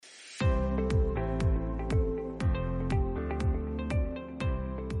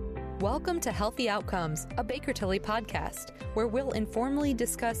Welcome to Healthy Outcomes, a Baker Tilly podcast, where we'll informally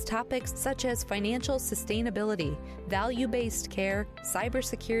discuss topics such as financial sustainability, value-based care,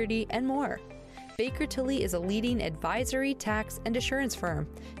 cybersecurity, and more. Baker Tilly is a leading advisory, tax, and assurance firm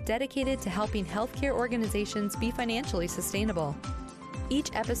dedicated to helping healthcare organizations be financially sustainable. Each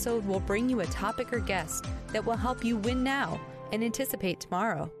episode will bring you a topic or guest that will help you win now and anticipate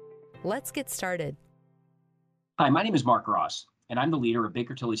tomorrow. Let's get started. Hi, my name is Mark Ross, and I'm the leader of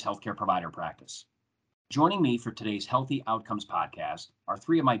Baker Tilly's healthcare provider practice. Joining me for today's Healthy Outcomes podcast are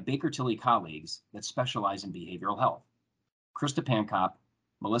three of my Baker Tilly colleagues that specialize in behavioral health: Krista Pankop,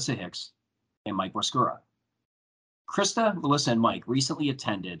 Melissa Hicks, and Mike Wascura. Krista, Melissa, and Mike recently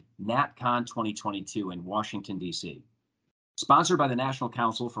attended NatCon 2022 in Washington, D.C. Sponsored by the National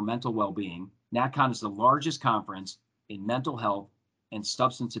Council for Mental Wellbeing, NatCon is the largest conference in mental health and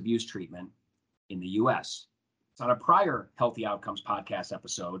substance abuse treatment in the U.S. On a prior Healthy Outcomes podcast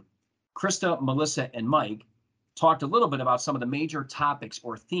episode, Krista, Melissa, and Mike talked a little bit about some of the major topics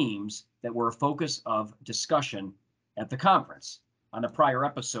or themes that were a focus of discussion at the conference. On the prior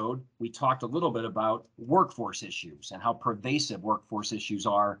episode, we talked a little bit about workforce issues and how pervasive workforce issues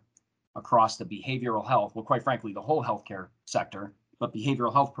are across the behavioral health, well, quite frankly, the whole healthcare sector, but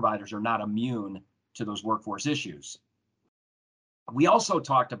behavioral health providers are not immune to those workforce issues. We also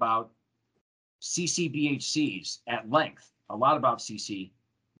talked about CCBHCs at length, a lot about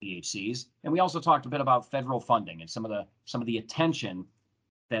CCBHCs, and we also talked a bit about federal funding and some of the attention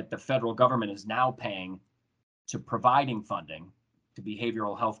that the federal government is now paying to providing funding to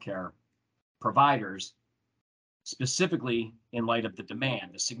behavioral healthcare providers, specifically in light of the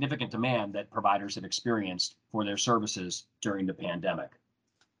significant demand that providers have experienced for their services during the pandemic.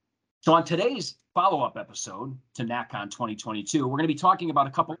 So on today's follow-up episode to NatCon 2022, we're going to be talking about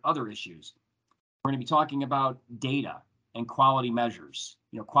a couple other issues. We're going to be talking about data and quality measures,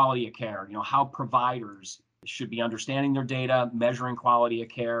 quality of care, how providers should be understanding their data, measuring quality of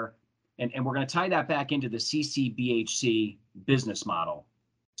care. And we're going to tie that back into the CCBHC business model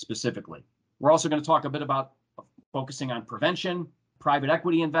specifically. We're also going to talk a bit about focusing on prevention, private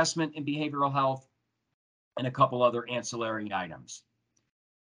equity investment in behavioral health, and a couple other ancillary items.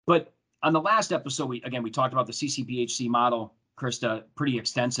 But on the last episode, we talked about the CCBHC model, Krista, pretty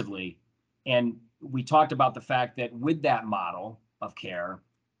extensively. And we talked about the fact that with that model of care,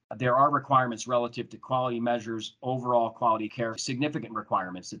 there are requirements relative to quality measures, overall quality care, significant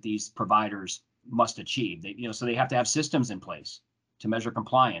requirements that these providers must achieve. So they have to have systems in place to measure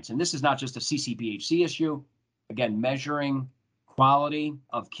compliance. And this is not just a CCBHC issue. Again, measuring quality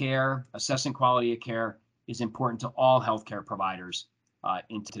of care, assessing quality of care is important to all healthcare providers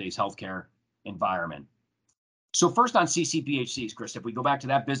in today's healthcare environment. So first on CCBHCs, Chris, if we go back to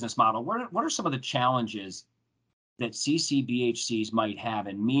that business model, what are some of the challenges that CCBHCs might have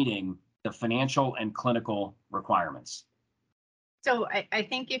in meeting the financial and clinical requirements? So I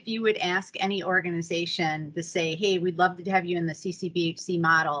think if you would ask any organization to say, hey, we'd love to have you in the CCBHC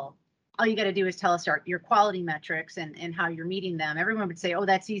model, all you got to do is tell us your quality metrics and how you're meeting them. Everyone would say, oh,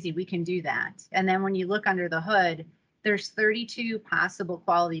 that's easy, we can do that. And then when you look under the hood, there's 32 possible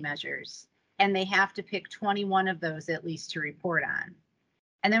quality measures, and they have to pick 21 of those at least to report on.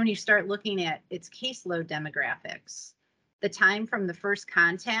 And then when you start looking at its caseload demographics, the time from the first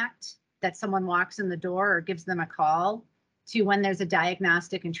contact that someone walks in the door or gives them a call to when there's a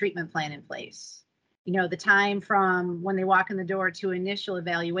diagnostic and treatment plan in place. The time from when they walk in the door to initial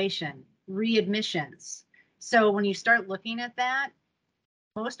evaluation, readmissions. So when you start looking at that,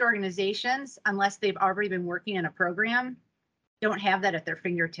 most organizations, unless they've already been working in a program, don't have that at their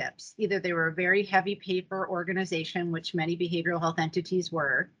fingertips. Either they were a very heavy paper organization, which many behavioral health entities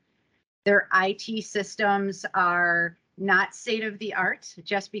were. Their IT systems are not state of the art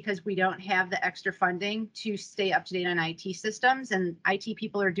just because we don't have the extra funding to stay up to date on IT systems. And IT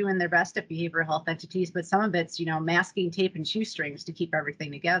people are doing their best at behavioral health entities, but some of it's, masking tape and shoestrings to keep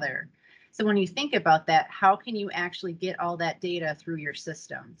everything together. So when you think about that, how can you actually get all that data through your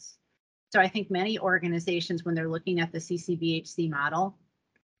systems? So I think many organizations, when they're looking at the CCBHC model,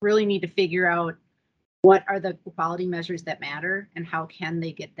 really need to figure out what are the quality measures that matter and how can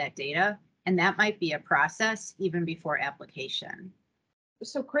they get that data. And that might be a process even before application.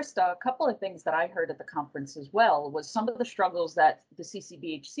 So Krista, a couple of things that I heard at the conference as well was some of the struggles that the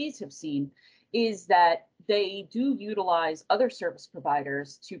CCBHCs have seen is that they do utilize other service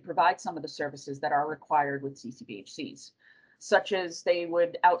providers to provide some of the services that are required with CCBHCs, such as they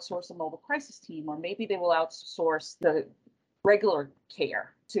would outsource a mobile crisis team, or maybe they will outsource the regular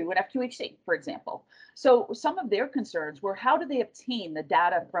care to an FQHC, for example. So some of their concerns were how do they obtain the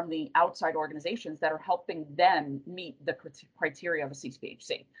data from the outside organizations that are helping them meet the criteria of a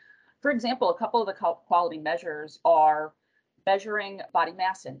CCBHC? For example, a couple of the quality measures are measuring body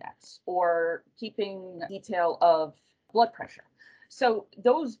mass index or keeping detail of blood pressure. So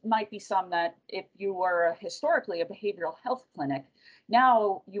those might be some that if you were historically a behavioral health clinic,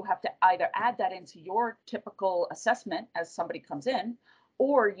 now you have to either add that into your typical assessment as somebody comes in,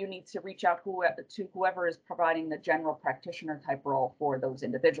 or you need to reach out to whoever is providing the general practitioner type role for those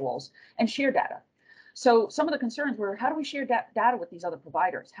individuals and share data. So some of the concerns were, how do we share data with these other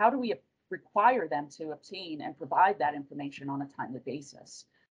providers? How do we require them to obtain and provide that information on a timely basis?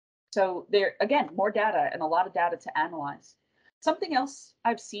 So there, again, more data and a lot of data to analyze. Something else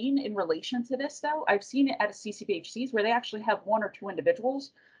I've seen in relation to this, though, I've seen it at CCBHCs where they actually have one or two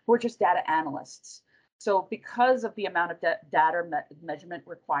individuals who are just data analysts. So because of the amount of data measurement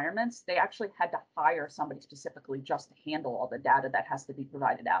requirements, they actually had to hire somebody specifically just to handle all the data that has to be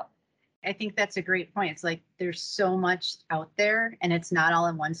provided out. I think that's a great point. It's like there's so much out there and it's not all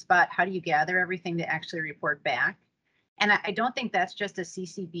in one spot. How do you gather everything to actually report back? And I don't think that's just a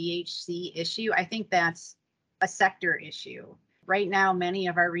CCBHC issue. I think that's a sector issue. Right now, many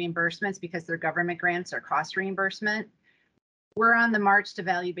of our reimbursements, because they're government grants, are cost reimbursement. We're on the march to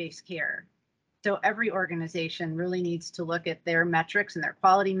value-based care. So every organization really needs to look at their metrics and their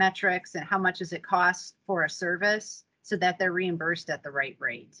quality metrics and how much does it cost for a service so that they're reimbursed at the right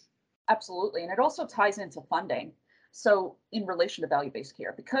rate. Absolutely. And it also ties into funding. So in relation to value-based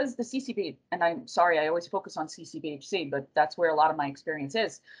care, because the CCB, and I'm sorry, I always focus on CCBHC, but that's where a lot of my experience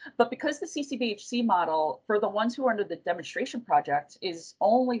is. But because the CCBHC model for the ones who are under the demonstration project is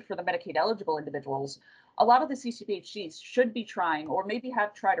only for the Medicaid eligible individuals, a lot of the CCBHCs should be trying, or maybe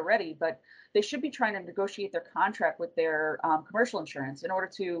have tried already, but they should be trying to negotiate their contract with their commercial insurance in order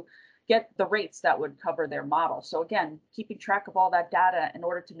to get the rates that would cover their model. So again, keeping track of all that data in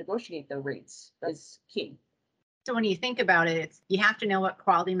order to negotiate the rates is key. So when you think about it, you have to know what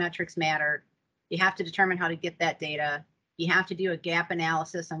quality metrics matter. You have to determine how to get that data. You have to do a gap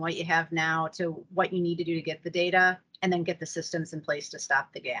analysis on what you have now to what you need to do to get the data, and then get the systems in place to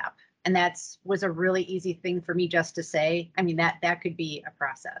stop the gap. And was a really easy thing for me just to say. I mean, that could be a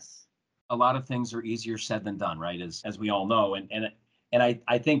process. A lot of things are easier said than done, right? As we all know. And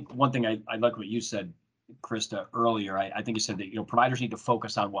I think one thing I like what you said, Krista, earlier. I think you said that providers need to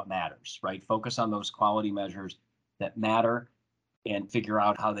focus on what matters, right? Focus on those quality measures that matter and figure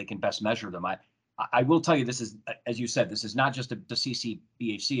out how they can best measure them. I will tell you, this is, as you said, this is not just the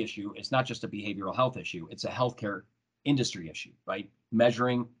CCBHC issue. It's not just a behavioral health issue. It's a healthcare industry issue, right?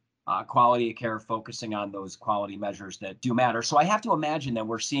 Measuring quality of care, focusing on those quality measures that do matter. So I have to imagine that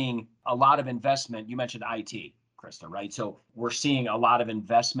we're seeing a lot of investment. You mentioned IT, Krista, right? So we're seeing a lot of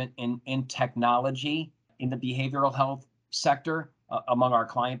investment in technology in the behavioral health sector among our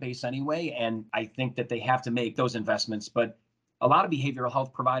client base anyway. And I think that they have to make those investments. But a lot of behavioral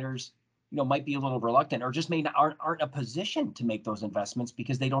health providers, might be a little reluctant or just aren't in a position to make those investments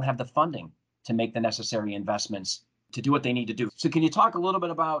because they don't have the funding to make the necessary investments to do what they need to do. So can you talk a little bit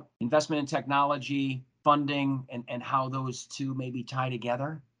about investment in technology, funding, and how those two maybe tie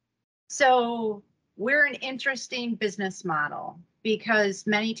together? So we're an interesting business model because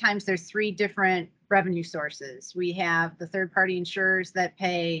many times there's three different revenue sources. We have the third-party insurers that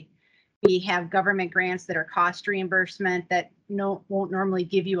pay. We have government grants that are cost reimbursement that won't normally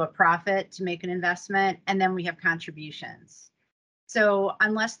give you a profit to make an investment. And then we have contributions. So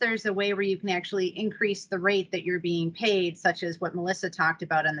unless there's a way where you can actually increase the rate that you're being paid, such as what Melissa talked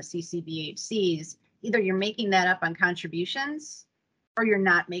about on the CCBHCs, either you're making that up on contributions or you're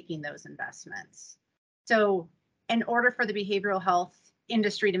not making those investments. So in order for the behavioral health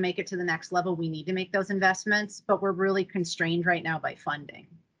industry to make it to the next level, we need to make those investments, but we're really constrained right now by funding.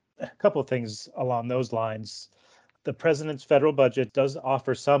 A couple of things along those lines. The president's federal budget does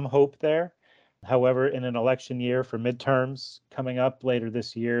offer some hope there. However, in an election year for midterms coming up later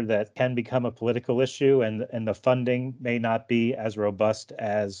this year, that can become a political issue, and the funding may not be as robust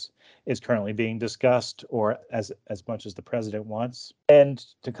as is currently being discussed or as much as the president wants. And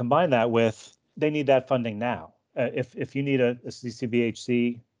to combine that with, they need that funding now. If you need a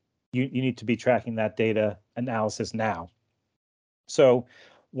CCBHC, you need to be tracking that data analysis now. So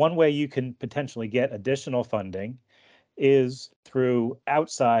one way you can potentially get additional funding is through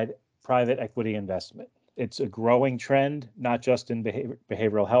outside private equity investment. It's a growing trend, not just in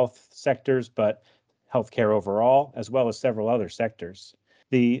behavioral health sectors, but healthcare overall, as well as several other sectors.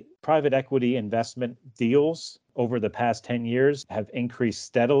 The private equity investment deals over the past 10 years have increased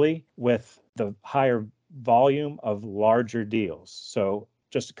steadily with the higher volume of larger deals. So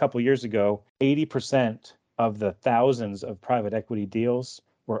just a couple of years ago, 80% of the thousands of private equity deals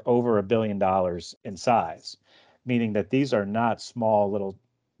were over $1 billion in size, meaning that these are not small little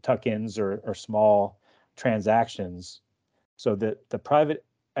tuck-ins or small transactions. So that the private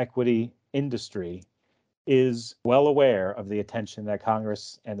equity industry is well aware of the attention that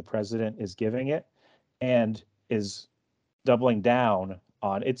Congress and the president is giving it and is doubling down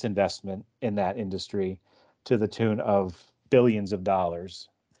on its investment in that industry to the tune of billions of dollars.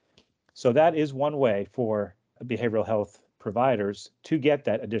 So that is one way for behavioral health providers to get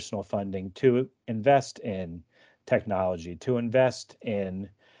that additional funding to invest in technology, to invest in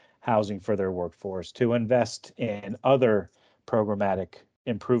housing for their workforce, to invest in other programmatic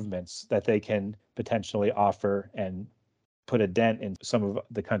improvements that they can potentially offer and put a dent in some of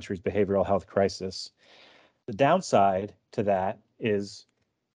the country's behavioral health crisis. The downside to that is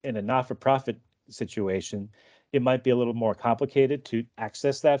in a not-for-profit situation, it might be a little more complicated to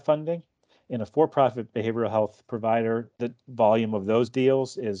access that funding. In a for-profit behavioral health provider, the volume of those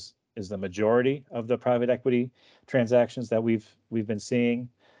deals is the majority of the private equity transactions that we've been seeing.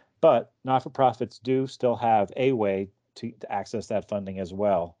 But not-for-profits do still have a way to access that funding as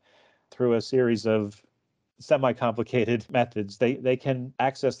well. Through a series of semi-complicated methods, they can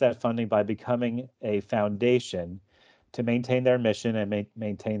access that funding by becoming a foundation to maintain their mission and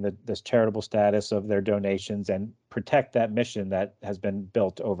maintain this charitable status of their donations and protect that mission that has been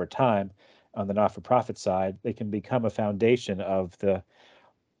built over time. On the not-for-profit side, they can become a foundation of the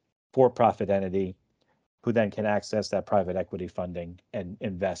for-profit entity who then can access that private equity funding and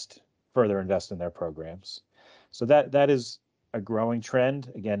further invest in their programs. So that is a growing trend.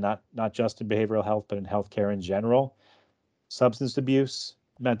 Again, not just in behavioral health, but in healthcare in general. Substance abuse,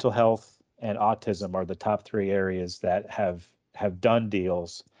 mental health, and autism are the top three areas that have done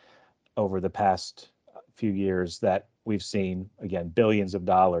deals over the past few years that we've seen, again, billions of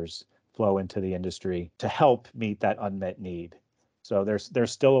dollars flow into the industry to help meet that unmet need. So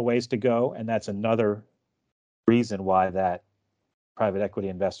there's still a ways to go, and that's another reason why that private equity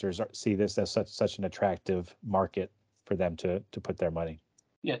investors see this as such an attractive market for them to put their money.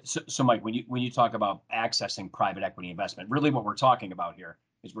 Yeah. So Mike, when you talk about accessing private equity investment, really what we're talking about here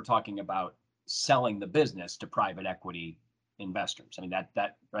is we're talking about selling the business to private equity investors. I mean,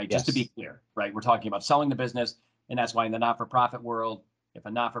 that right. Just to be clear, right? We're talking about selling the business, and that's why in the not-for-profit world, if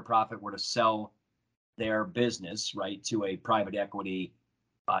a not-for-profit were to sell their business, right, to a private equity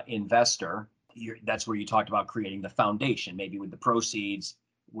investor, that's where you talked about creating the foundation, maybe with the proceeds,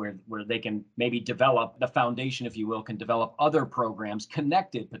 where they can maybe develop the foundation, if you will, can develop other programs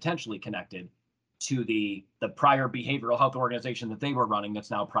potentially connected to the prior behavioral health organization that they were running that's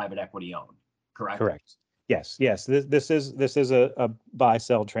now private equity owned. Correct? Correct. Yes. This is a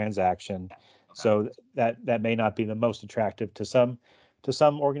buy-sell transaction. Okay. So that may not be the most attractive to some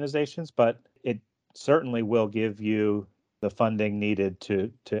organizations, but it certainly will give you the funding needed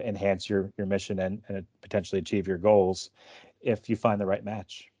to enhance your mission and potentially achieve your goals if you find the right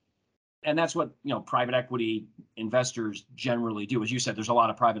match. And that's what, private equity investors generally do. As you said, there's a lot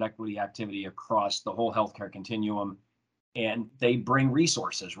of private equity activity across the whole healthcare continuum, and they bring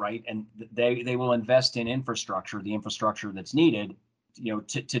resources, right? And they will invest in infrastructure, the infrastructure that's needed,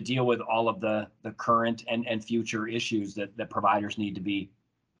 to deal with all of the current and future issues that providers need to be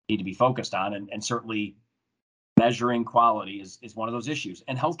focused on. And certainly measuring quality is one of those issues.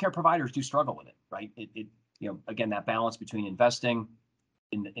 And healthcare providers do struggle with it, right? Again, that balance between investing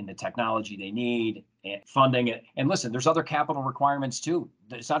in the technology they need and funding it. And listen, there's other capital requirements too.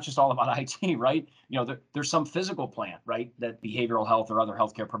 It's not just all about IT, right? There's some physical plant, right, that behavioral health or other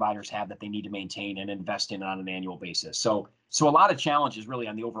healthcare providers have that they need to maintain and invest in on an annual basis. So a lot of challenges really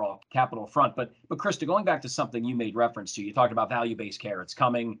on the overall capital front. But Krista, going back to something you made reference to, you talked about value-based care. It's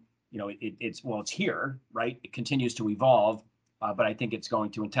coming. It's here, right? It continues to evolve, but I think it's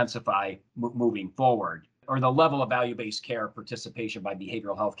going to intensify moving forward. Or the level of value-based care participation by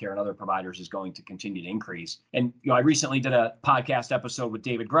behavioral health care and other providers is going to continue to increase. And I recently did a podcast episode with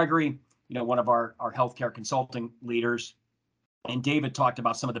David Gregory, one of our healthcare consulting leaders, and David talked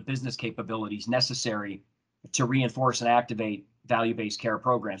about some of the business capabilities necessary to reinforce and activate value-based care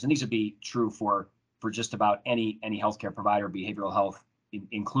programs. And these would be true for just about any healthcare provider, behavioral health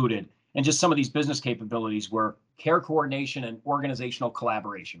included. And just some of these business capabilities were care coordination and organizational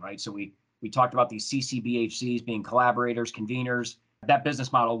collaboration, right? So we talked about these CCBHCs being collaborators, conveners. That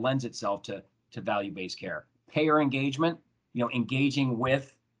business model lends itself to value-based care. Payer engagement, engaging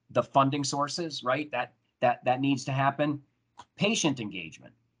with the funding sources, right? That needs to happen. Patient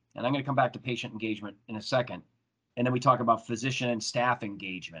engagement, and I'm going to come back to patient engagement in a second. And then we talk about physician and staff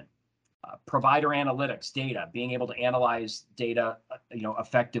engagement, provider analytics, data, being able to analyze data,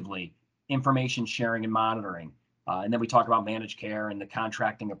 effectively, information sharing and monitoring. And then we talk about managed care and the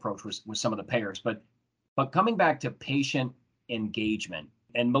contracting approach with some of the payers. But coming back to patient engagement,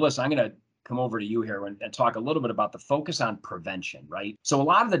 And Melissa, I'm going to come over to you here and talk a little bit about the focus on prevention, right? So a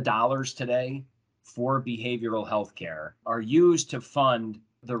lot of the dollars today for behavioral health care are used to fund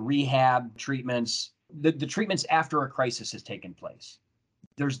the rehab treatments, the treatments after a crisis has taken place.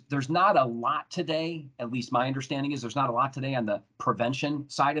 There's not a lot today, at least my understanding is there's not a lot today on the prevention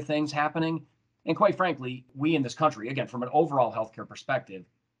side of things happening. And quite frankly, we in this country, again, from an overall healthcare perspective,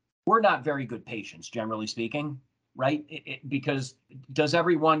 we're not very good patients, generally speaking, right? Because does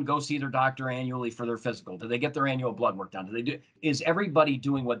everyone go see their doctor annually for their physical? Do they get their annual blood work done? Is everybody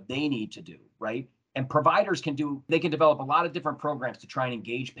doing what they need to do, right? And providers they can develop a lot of different programs to try and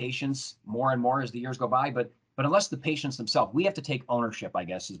engage patients more and more as the years go by. But unless the patients themselves, we have to take ownership, I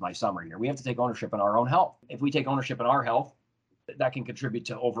guess, is my summary here. We have to take ownership in our own health. If we take ownership in our health, that can contribute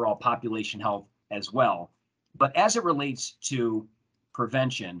to overall population health as well. But as it relates to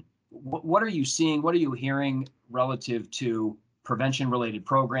prevention, what are you seeing? What are you hearing relative to prevention-related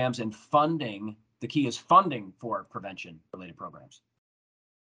programs and funding? The key is funding for prevention-related programs.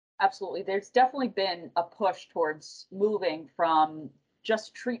 Absolutely. There's definitely been a push towards moving from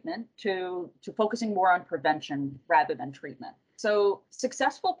just treatment to focusing more on prevention rather than treatment. So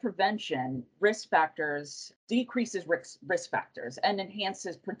successful prevention risk factors decreases risk factors and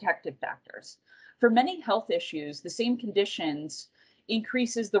enhances protective factors. For many health issues, the same conditions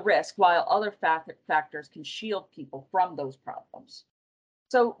increases the risk while other factors can shield people from those problems.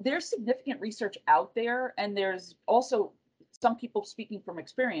 So there's significant research out there, and there's also some people speaking from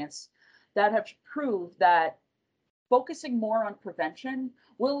experience that have proved that focusing more on prevention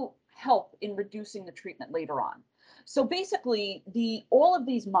will help in reducing the treatment later on. So basically, all of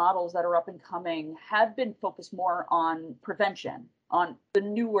these models that are up and coming have been focused more on prevention, on the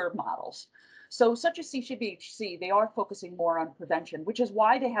newer models. So such as CCBHC, they are focusing more on prevention, which is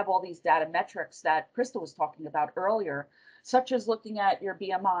why they have all these data metrics that Krista was talking about earlier, such as looking at your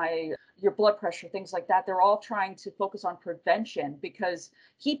BMI, your blood pressure, things like that. They're all trying to focus on prevention because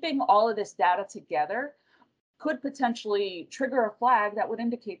keeping all of this data together could potentially trigger a flag that would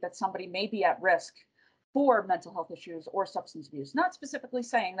indicate that somebody may be at risk for mental health issues or substance abuse. Not specifically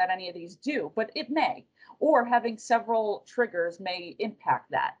saying that any of these do, but it may, or having several triggers may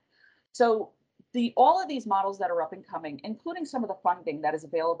impact that. So all of these models that are up and coming, including some of the funding that is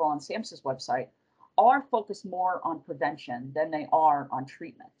available on SAMHSA's website, are focused more on prevention than they are on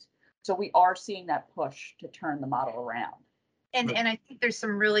treatment. So we are seeing that push to turn the model around. And I think there's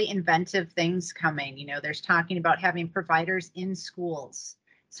some really inventive things coming. You know, there's talking about having providers in schools.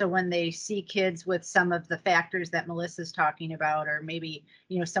 So when they see kids with some of the factors that Melissa's talking about, or maybe,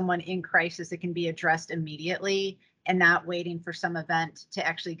 you know, someone in crisis, it can be addressed immediately and not waiting for some event to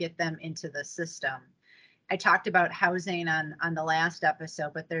actually get them into the system. I talked about housing on the last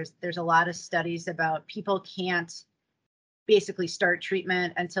episode, but there's a lot of studies about people can't basically start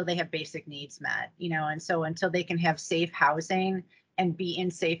treatment until they have basic needs met, you know, and so until they can have safe housing and be in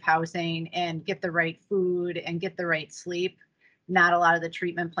safe housing and get the right food and get the right sleep, not a lot of the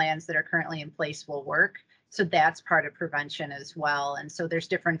treatment plans that are currently in place will work. So that's part of prevention as well. And so there's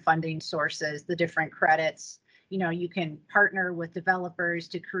different funding sources, the different credits. You know, you can partner with developers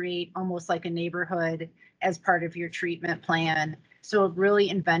to create almost like a neighborhood as part of your treatment plan. So really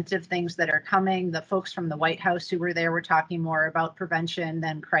inventive things that are coming. The folks from the White House who were there were talking more about prevention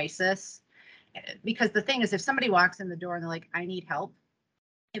than crisis. Because the thing is, if somebody walks in the door and they're like, I need help,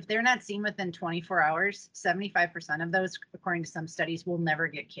 if they're not seen within 24 hours, 75% of those, according to some studies, will never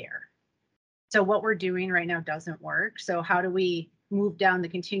get care. So what we're doing right now doesn't work. So how do we move down the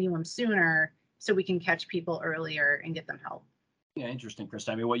continuum sooner so we can catch people earlier and get them help? Yeah, interesting, Krista.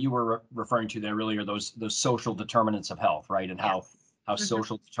 I mean, what you were referring to there earlier, those social determinants of health, right? And how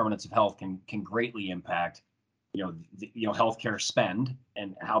social determinants of health can greatly impact, healthcare spend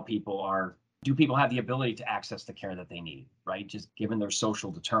and how do people have the ability to access the care that they need, right? Just given their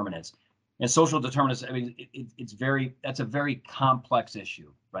social determinants. And social determinants, I mean, that's a very complex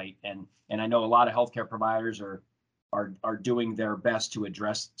issue, right? And I know a lot of healthcare providers are doing their best to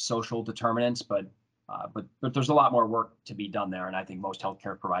address social determinants, but there's a lot more work to be done there, and I think most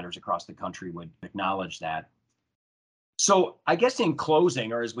healthcare providers across the country would acknowledge that. So I guess in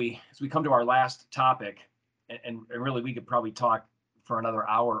closing, or as we come to our last topic, and really we could probably talk for another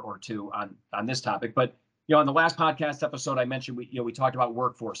hour or two on this topic, but on the last podcast episode I mentioned we talked about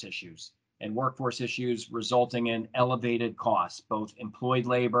workforce issues resulting in elevated costs, both employed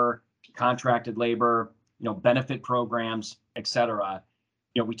labor, contracted labor, benefit programs, et cetera.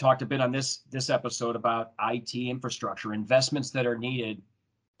 We talked a bit on this episode about IT infrastructure, investments that are needed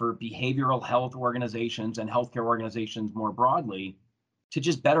for behavioral health organizations and healthcare organizations more broadly to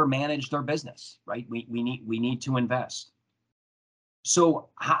just better manage their business, right? We need to invest. So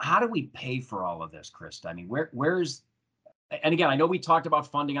how do we pay for all of this, Krista? I mean, where's, and again, I know we talked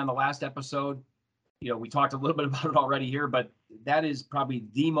about funding on the last episode. We talked a little bit about it already here, but that is probably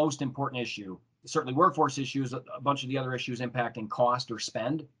the most important issue. Certainly workforce issues, a bunch of the other issues impacting cost or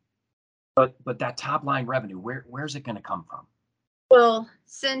spend. But that top line revenue, where's it going to come from? Well,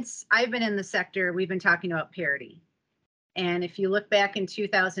 since I've been in the sector, we've been talking about parity. And if you look back in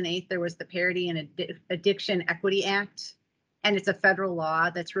 2008, there was the Parity and Addiction Equity Act. And it's a federal law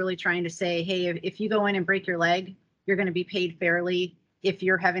that's really trying to say, hey, if you go in and break your leg, you're going to be paid fairly. If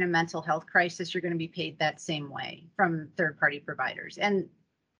you're having a mental health crisis, you're going to be paid that same way from third-party providers. And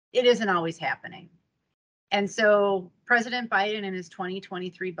it isn't always happening. And so President Biden in his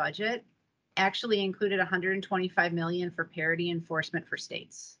 2023 budget actually included $125 million for parity enforcement for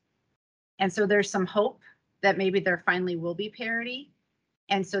states. And so there's some hope that maybe there finally will be parity.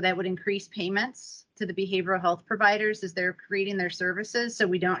 And so that would increase payments to the behavioral health providers as they're creating their services. So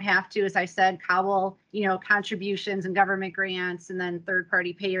we don't have to, as I said, cobble, contributions and government grants and then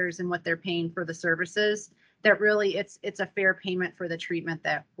third-party payers and what they're paying for the services. That really it's a fair payment for the treatment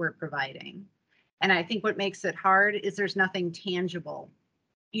that we're providing. And I think what makes it hard is there's nothing tangible.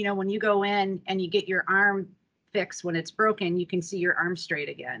 When you go in and you get your arm fixed when it's broken, you can see your arm straight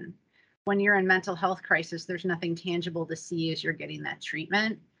again. When you're in mental health crisis, there's nothing tangible to see as you're getting that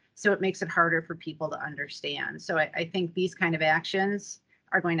treatment. So it makes it harder for people to understand. So I think these kind of actions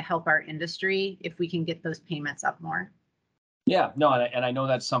are going to help our industry if we can get those payments up more. Yeah, no, and I know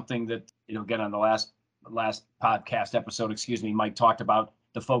that's something that, again, on the last podcast episode, Mike talked about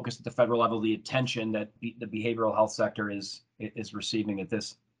the focus at the federal level, the attention that the behavioral health sector is receiving at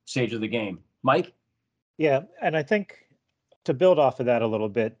this stage of the game. Mike? Yeah, and I think to build off of that a little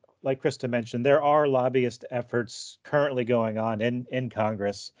bit, like Krista mentioned, there are lobbyist efforts currently going on in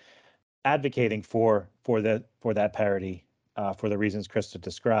Congress advocating for that parity for the reasons Krista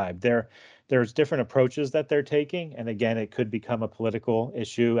described. There's different approaches that they're taking, and again, it could become a political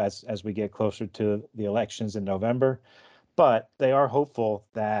issue as we get closer to the elections in November. But they are hopeful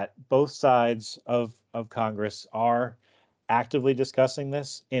that both sides of Congress are actively discussing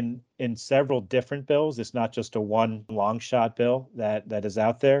this in several different bills. It's not just a one long shot bill that is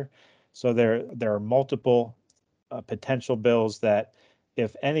out there. So there are multiple potential bills that,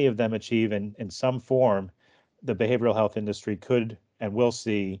 if any of them achieve in some form, the behavioral health industry could and will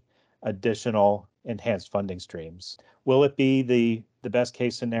see additional enhanced funding streams. Will it be the best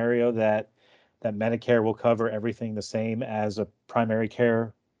case scenario that Medicare will cover everything the same as a primary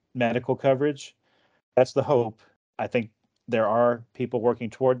care medical coverage? That's the hope. I think there are people working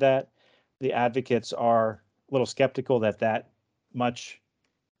toward that. The advocates are a little skeptical that much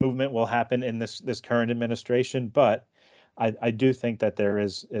movement will happen in this current administration, but I do think that there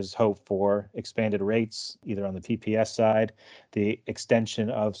is hope for expanded rates, either on the PPS side, the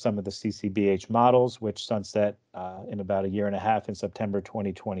extension of some of the CCBH models, which sunset in about a year and a half in September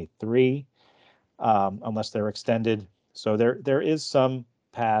 2023, unless they're extended. So there is some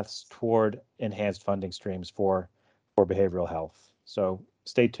paths toward enhanced funding streams for behavioral health. So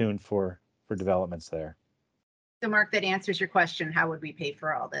stay tuned for developments there. So Mark, that answers your question. How would we pay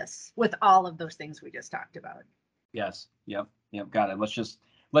for all this with all of those things we just talked about? Yes. Yep. Got it. Let's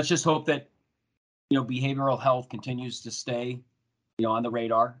just hope that, behavioral health continues to stay, on the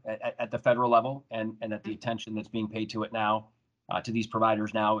radar at the federal level, and that the attention that's being paid to it now, to these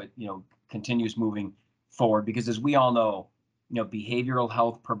providers now, it, continues moving forward, because as we all know, behavioral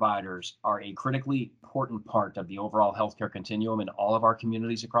health providers are a critically important part of the overall healthcare continuum in all of our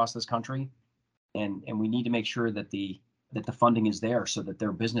communities across this country. And we need to make sure that the funding is there so that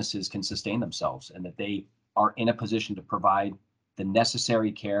their businesses can sustain themselves and that they are in a position to provide the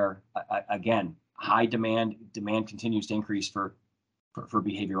necessary care. Again, high demand continues to increase for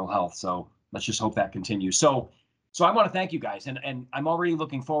behavioral health. So let's just hope that continues. So I want to thank you guys, and I'm already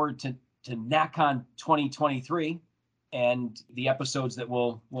looking forward to NACCON 2023 and the episodes that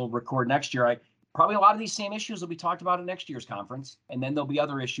we'll record next year. Probably a lot of these same issues will be talked about at next year's conference, and then there'll be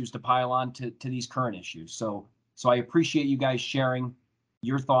other issues to pile on to these current issues. So I appreciate you guys sharing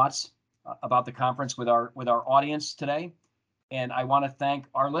your thoughts about the conference with our audience today. And I want to thank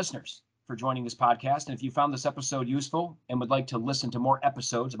our listeners for joining this podcast. And if you found this episode useful and would like to listen to more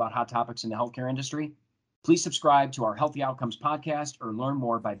episodes about hot topics in the healthcare industry, please subscribe to our Healthy Outcomes podcast or learn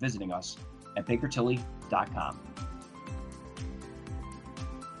more by visiting us at bakertilly.com.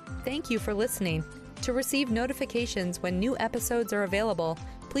 Thank you for listening. To receive notifications when new episodes are available,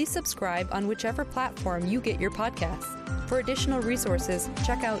 please subscribe on whichever platform you get your podcasts. For additional resources,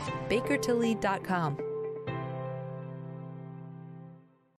 check out bakertilly.com.